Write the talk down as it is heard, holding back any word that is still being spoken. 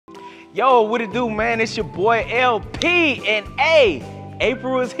Yo, what it do, man? It's your boy LP, and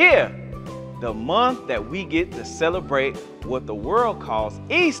April is here. The month that we get to celebrate what the world calls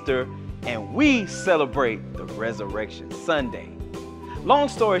Easter, and we celebrate the Resurrection Sunday. Long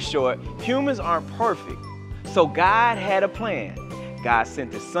story short, humans aren't perfect, so God had a plan. God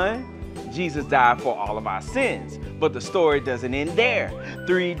sent His Son. Jesus died for all of our sins, but the story doesn't end there.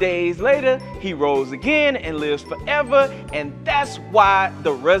 3 days later, He rose again and lives forever, and that's why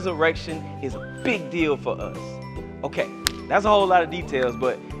the resurrection is a big deal for us. Okay, that's a whole lot of details,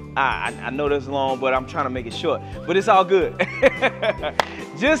 but I know that's long, but I'm trying to make it short, but it's all good.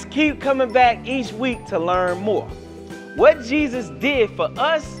 Just keep coming back each week to learn more. What Jesus did for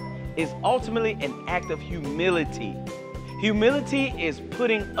us is ultimately an act of humility. Humility is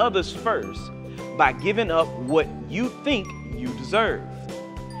putting others first by giving up what you think you deserve.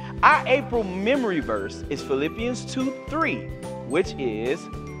 Our April memory verse is Philippians 2:3, which is,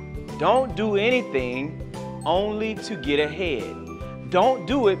 don't do anything only to get ahead. Don't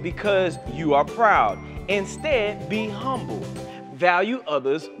do it because you are proud. Instead, be humble. Value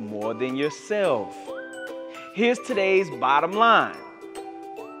others more than yourself. Here's today's bottom line.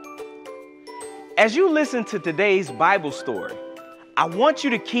 As you listen to today's Bible story, I want you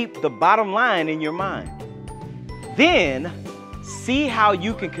to keep the bottom line in your mind. Then, see how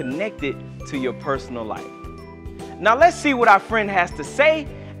you can connect it to your personal life. Now let's see what our friend has to say,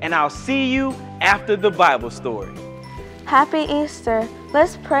 and I'll see you after the Bible story. Happy Easter!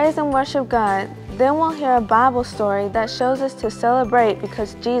 Let's praise and worship God. Then we'll hear a Bible story that shows us to celebrate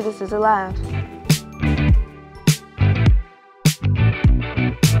because Jesus is alive.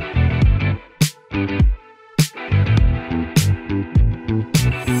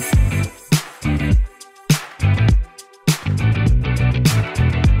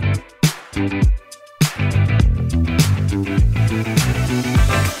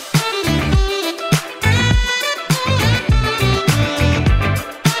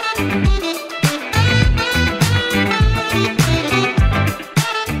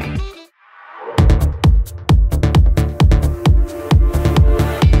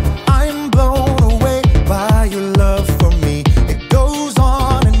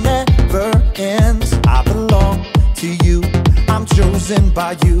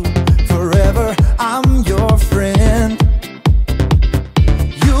 By you forever, I'm your friend.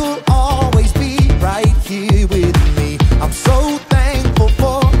 You'll always be right here with me. I'm so thankful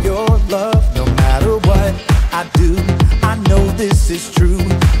for your love. No matter what I do, I know this is true.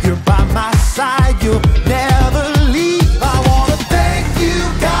 You're by my side, you'll never leave. I wanna thank you,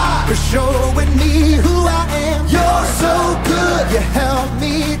 God, for showing me who I am. You're so good, you help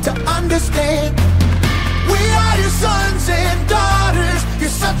me to understand. We are your sons and daughters. You're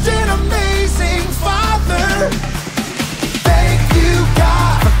such an amazing Father. Thank you,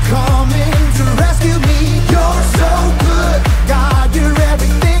 God, for coming to rescue me. You're so good, God, you're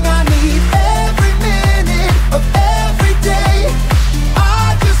everything I need. Every minute of every day,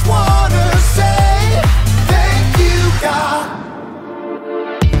 I just wanna say thank you, God.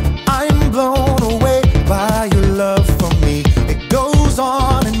 I'm blown away by your love for me. It goes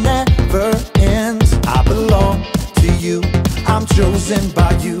on and never ends. I belong to you, I'm chosen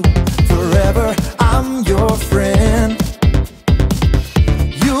by you. Forever, I'm your friend.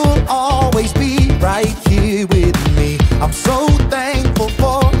 You'll always be right here with me. I'm so thankful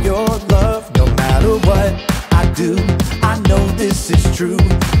for your love. No matter what I do, I know this is true.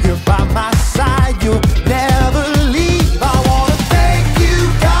 You're by my side, you'll never leave. I wanna thank you,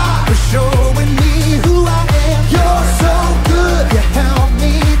 God, for showing me who I am. You're so good, you help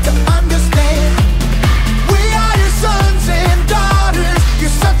me to understand. We are your sons and daughters.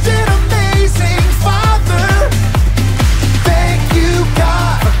 You're such an amazing Father. Thank you,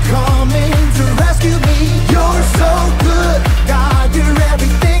 God, for coming to rescue me. You're so good, God, you're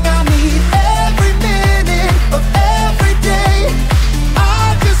everything I need. Every minute of every day,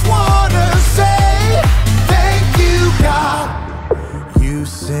 I just wanna say thank you, God. You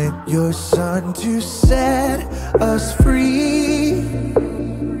sent your Son to set us free.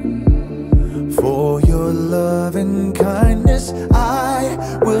 For your love and kindness I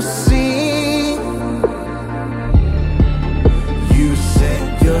will sing. You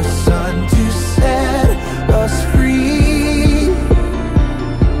sent your Son to set us free.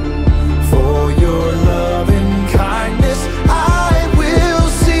 For your love and kindness I will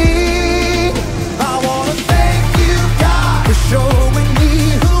sing. I wanna thank you, God, for showing me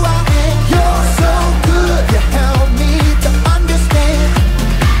who I am. You're so good, you help me to understand.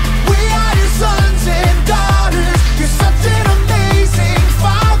 We are your sons and daughters. You're such an amazing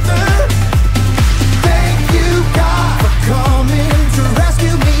Father.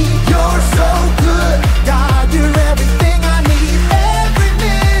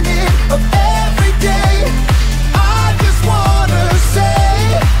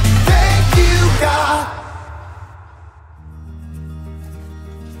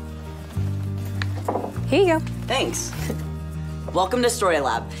 Here you go. Thanks. Welcome to Story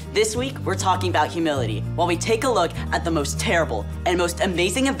Lab. This week, we're talking about humility while we take a look at the most terrible and most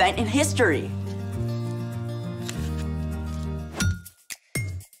amazing event in history.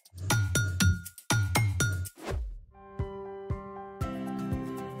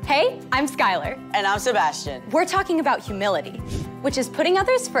 Hey, I'm Skylar. And I'm Sebastian. We're talking about humility, which is putting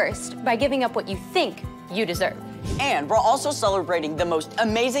others first by giving up what you think you deserve. And we're also celebrating the most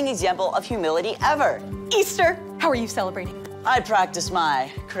amazing example of humility ever. Easter! How are you celebrating? I practice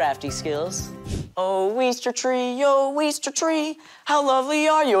my crafty skills. Oh, Easter tree, how lovely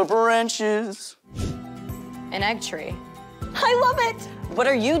are your branches. An egg tree. I love it! What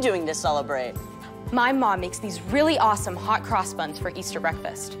are you doing to celebrate? My mom makes these really awesome hot cross buns for Easter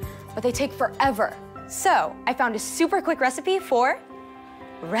breakfast, but they take forever. So I found a super quick recipe for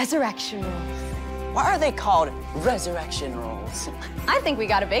resurrection rolls. Why are they called resurrection rolls? I think we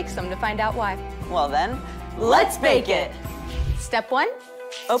gotta bake some to find out why. Well then, let's bake it. Step 1,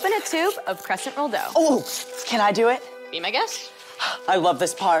 open a tube of crescent roll dough. Oh, can I do it? Be my guest. I love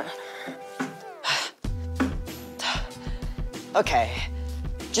this part. Okay,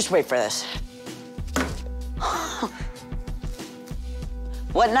 just wait for this.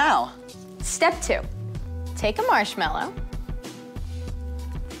 What now? Step 2, take a marshmallow,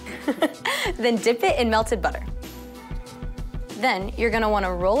 then dip it in melted butter. Then you're gonna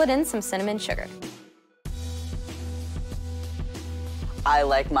wanna roll it in some cinnamon sugar. I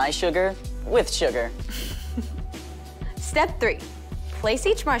like my sugar with sugar. Step 3, place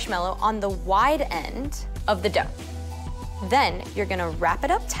each marshmallow on the wide end of the dough. Then you're gonna wrap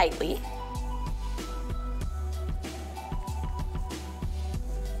it up tightly.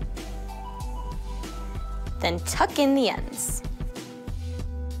 Then tuck in the ends.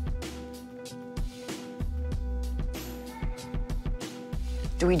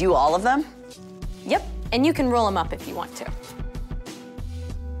 Do we do all of them? Yep, and you can roll them up if you want to.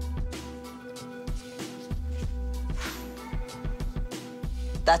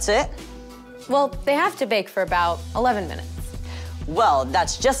 That's it? Well, they have to bake for about 11 minutes. Well,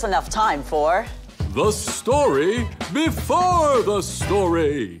 that's just enough time for... The story before the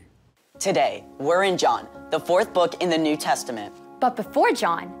story. Today, we're in John, the 4th book in the New Testament. But before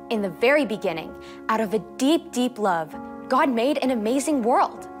John, in the very beginning, out of a deep, deep love, God made an amazing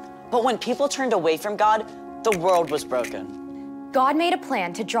world. But when people turned away from God, the world was broken. God made a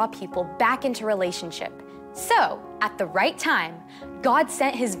plan to draw people back into relationship. So, at the right time, God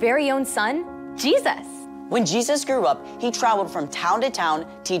sent his very own son, Jesus. When Jesus grew up, he traveled from town to town,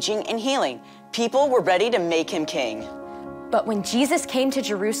 teaching and healing. People were ready to make him king. But when Jesus came to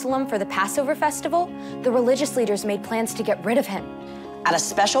Jerusalem for the Passover festival, the religious leaders made plans to get rid of him. At a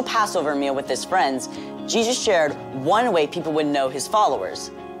special Passover meal with his friends, Jesus shared one way people would know his followers,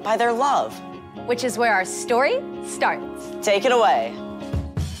 by their love. Which is where our story starts. Take it away.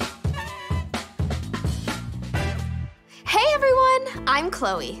 Hey everyone, I'm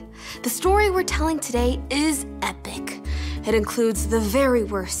Chloe. The story we're telling today is epic. It includes the very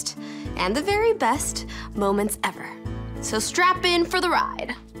worst and the very best moments ever. So strap in for the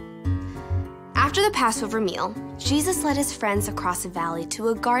ride. After the Passover meal, Jesus led his friends across a valley to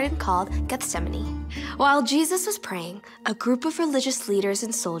a garden called Gethsemane. While Jesus was praying, a group of religious leaders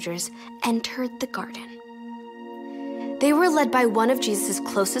and soldiers entered the garden. They were led by one of Jesus'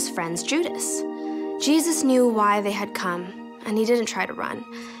 closest friends, Judas. Jesus knew why they had come, and he didn't try to run,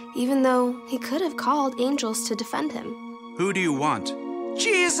 even though he could have called angels to defend him. Who do you want?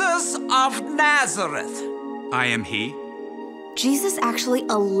 Jesus of Nazareth. I am he. Jesus actually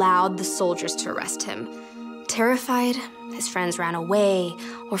allowed the soldiers to arrest him. Terrified, his friends ran away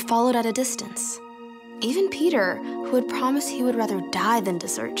or followed at a distance. Even Peter, who had promised he would rather die than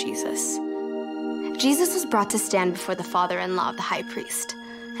desert Jesus. Jesus was brought to stand before the father-in-law of the high priest,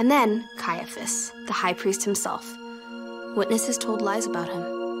 and then Caiaphas, the high priest himself. Witnesses told lies about him.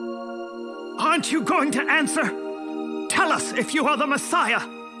 Aren't you going to answer? Tell us if you are the Messiah,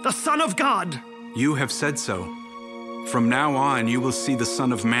 the Son of God. You have said so. From now on, you will see the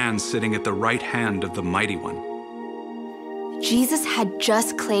Son of Man sitting at the right hand of the Mighty One. Jesus had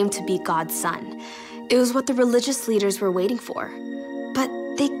just claimed to be God's son. It was what the religious leaders were waiting for. But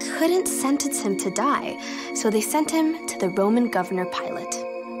they couldn't sentence him to die, so they sent him to the Roman governor Pilate.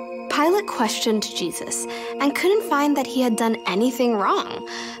 Pilate questioned Jesus and couldn't find that he had done anything wrong,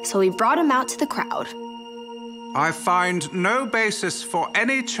 so he brought him out to the crowd. I find no basis for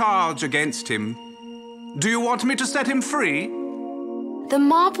any charge against him. Do you want me to set him free? The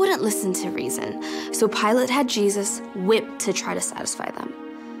mob wouldn't listen to reason, so Pilate had Jesus whipped to try to satisfy them.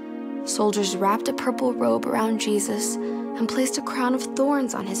 Soldiers wrapped a purple robe around Jesus and placed a crown of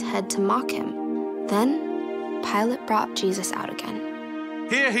thorns on his head to mock him. Then Pilate brought Jesus out again.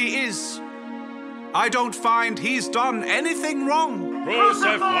 Here he is. I don't find he's done anything wrong.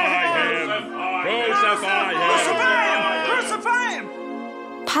 Crucify him! Crucify him! Crucify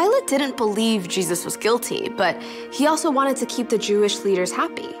him! Pilate didn't believe Jesus was guilty, but he also wanted to keep the Jewish leaders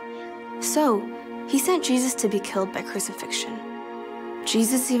happy. So he sent Jesus to be killed by crucifixion.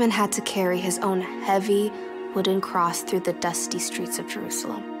 Jesus even had to carry his own heavy wooden cross through the dusty streets of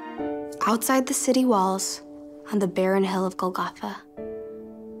Jerusalem. Outside the city walls, on the barren hill of Golgotha,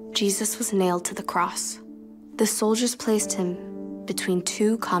 Jesus was nailed to the cross. The soldiers placed him between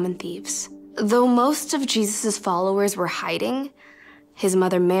two common thieves. Though most of Jesus' followers were hiding, his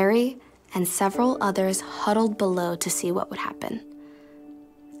mother Mary and several others huddled below to see what would happen.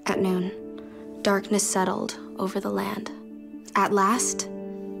 At noon, darkness settled over the land. At last,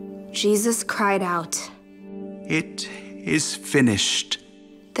 Jesus cried out, It is finished.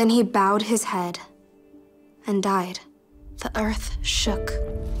 Then he bowed his head and died. The earth shook.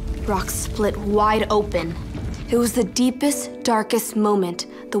 Rocks split wide open. It was the deepest, darkest moment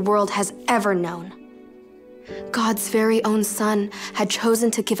the world has ever known. God's very own son had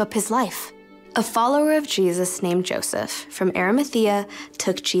chosen to give up his life. A follower of Jesus named Joseph from Arimathea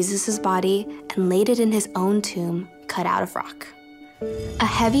took Jesus' body and laid it in his own tomb cut out of rock. A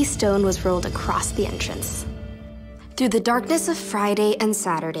heavy stone was rolled across the entrance. Through the darkness of Friday and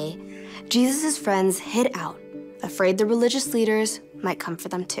Saturday, Jesus' friends hid out, afraid the religious leaders might come for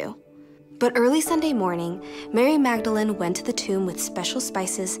them too. But early Sunday morning, Mary Magdalene went to the tomb with special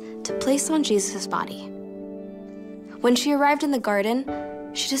spices to place on Jesus' body. When she arrived in the garden,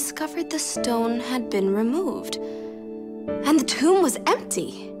 she discovered the stone had been removed, and the tomb was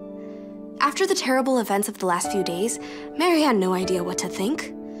empty. After the terrible events of the last few days, Mary had no idea what to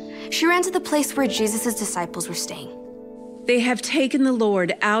think. She ran to the place where Jesus' disciples were staying. They have taken the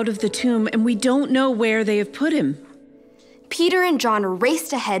Lord out of the tomb, and we don't know where they have put him. Peter and John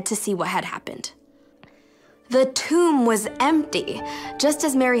raced ahead to see what had happened. The tomb was empty, just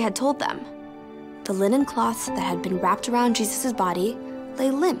as Mary had told them. The linen cloths that had been wrapped around Jesus' body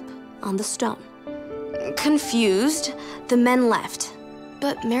lay limp on the stone. Confused, the men left,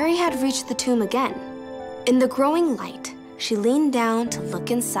 but Mary had reached the tomb again. In the growing light, she leaned down to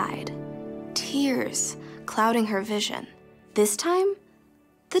look inside, tears clouding her vision. This time,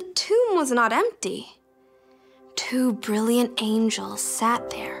 the tomb was not empty. Two brilliant angels sat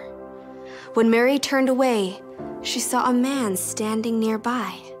there. When Mary turned away, she saw a man standing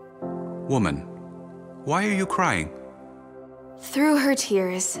nearby. Woman, why are you crying? Through her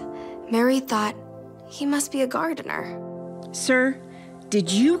tears, Mary thought he must be a gardener. Sir,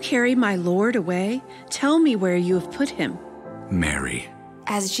 did you carry my Lord away? Tell me where you have put him. Mary.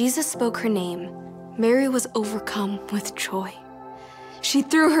 As Jesus spoke her name, Mary was overcome with joy. She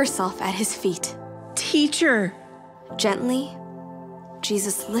threw herself at his feet. Teacher! Gently,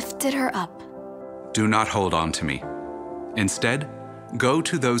 Jesus lifted her up. Do not hold on to me. Instead, go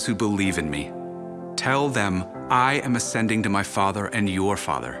to those who believe in me. Tell them I am ascending to my Father and your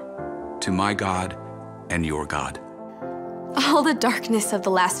Father, to my God and your God. All the darkness of the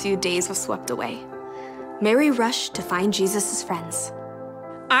last few days was swept away. Mary rushed to find Jesus' friends.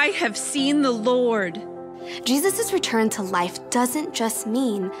 I have seen the Lord. Jesus' return to life doesn't just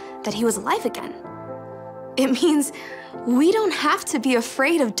mean that he was alive again. It means we don't have to be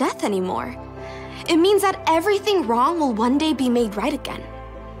afraid of death anymore. It means that everything wrong will one day be made right again.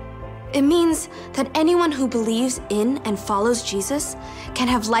 It means that anyone who believes in and follows Jesus can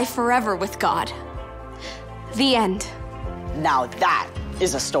have life forever with God. The end. Now that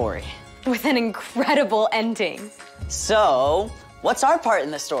is a story. With an incredible ending. So, what's our part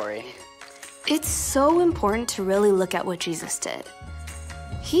in the story? It's so important to really look at what Jesus did.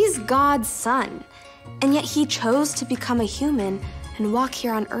 He's God's son, and yet he chose to become a human and walk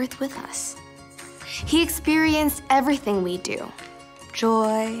here on earth with us. He experienced everything we do,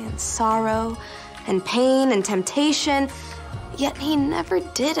 joy and sorrow and pain and temptation, yet he never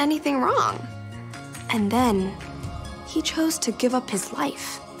did anything wrong. And then he chose to give up his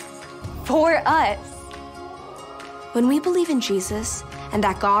life. For us. When we believe in Jesus and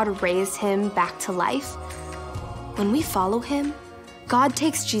that God raised him back to life, when we follow him, God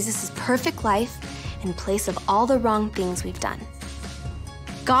takes Jesus' perfect life in place of all the wrong things we've done.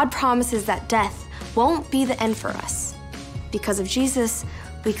 God promises that death won't be the end for us. Because of Jesus,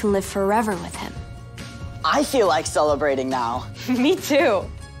 we can live forever with him. I feel like celebrating now. Me too.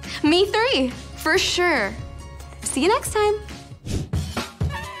 Me three, for sure. See you next time.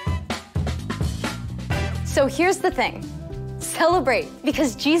 So here's the thing. Celebrate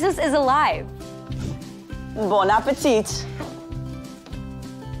because Jesus is alive. Bon appetit.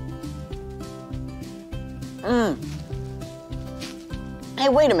 Hey,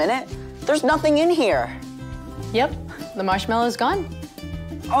 wait a minute. There's nothing in here. Yep, the marshmallow's gone.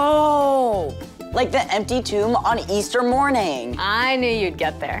 Oh, like the empty tomb on Easter morning. I knew you'd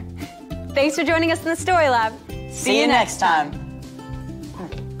get there. Thanks for joining us in the Story Lab. See you next time.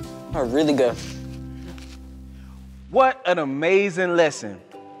 Oh, really good. What an amazing lesson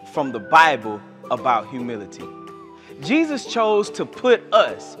from the Bible about humility. Jesus chose to put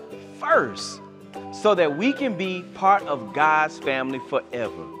us first so that we can be part of God's family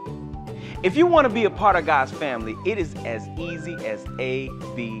forever. If you want to be a part of God's family, it is as easy as A,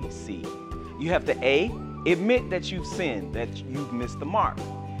 B, C. You have to A, admit that you've sinned, that you've missed the mark.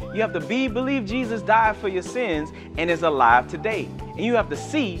 You have to B, believe Jesus died for your sins and is alive today. And you have to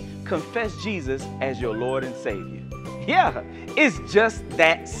C, confess Jesus as your Lord and Savior. Yeah, it's just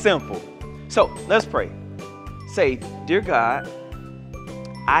that simple. So let's pray. Say, dear God,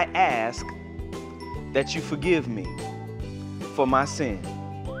 I ask that you forgive me for my sin.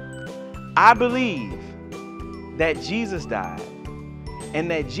 I believe that Jesus died and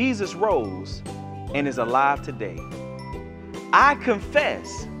that Jesus rose and is alive today. I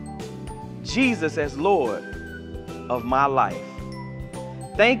confess Jesus as Lord of my life.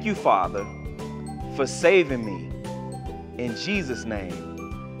 Thank you, Father, for saving me. In Jesus' name,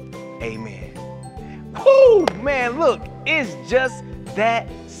 amen. Whoo, man, look, it's just that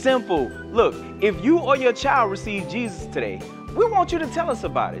simple. Look, if you or your child received Jesus today, we want you to tell us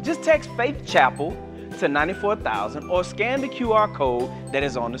about it. Just text Faith Chapel to 94,000 or scan the QR code that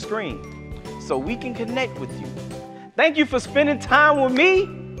is on the screen so we can connect with you. Thank you for spending time with me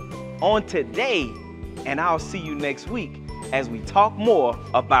on today, and I'll see you next week as we talk more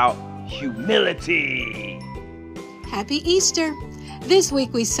about humility. Happy Easter! This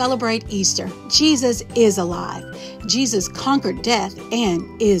week we celebrate Easter. Jesus is alive. Jesus conquered death and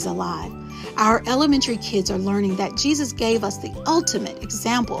is alive. Our elementary kids are learning that Jesus gave us the ultimate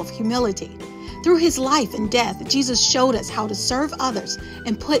example of humility. Through his life and death, Jesus showed us how to serve others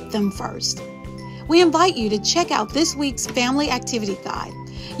and put them first. We invite you to check out this week's family activity guide.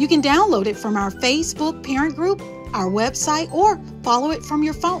 You can download it from our Facebook parent group, our website, or follow it from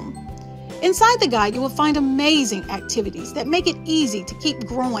your phone. Inside the guide, you will find amazing activities that make it easy to keep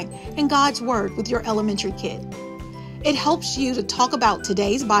growing in God's Word with your elementary kid. It helps you to talk about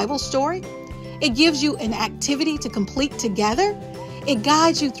today's Bible story. It gives you an activity to complete together. It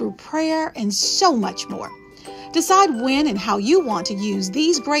guides you through prayer and so much more. Decide when and how you want to use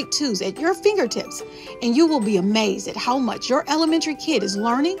these great tools at your fingertips, and you will be amazed at how much your elementary kid is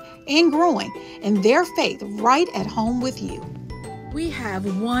learning and growing in their faith right at home with you. We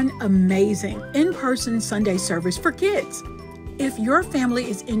have one amazing in-person Sunday service for kids. If your family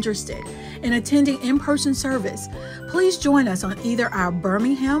is interested in attending in-person service, please join us on either our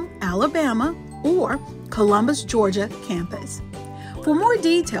Birmingham, Alabama, or Columbus, Georgia campus. For more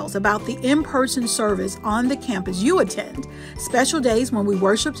details about the in-person service on the campus you attend, special days when we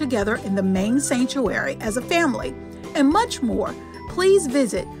worship together in the main sanctuary as a family, and much more, please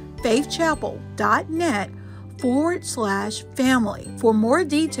visit faithchapel.net/family for more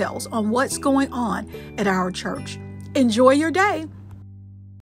details on what's going on at our church. Enjoy your day.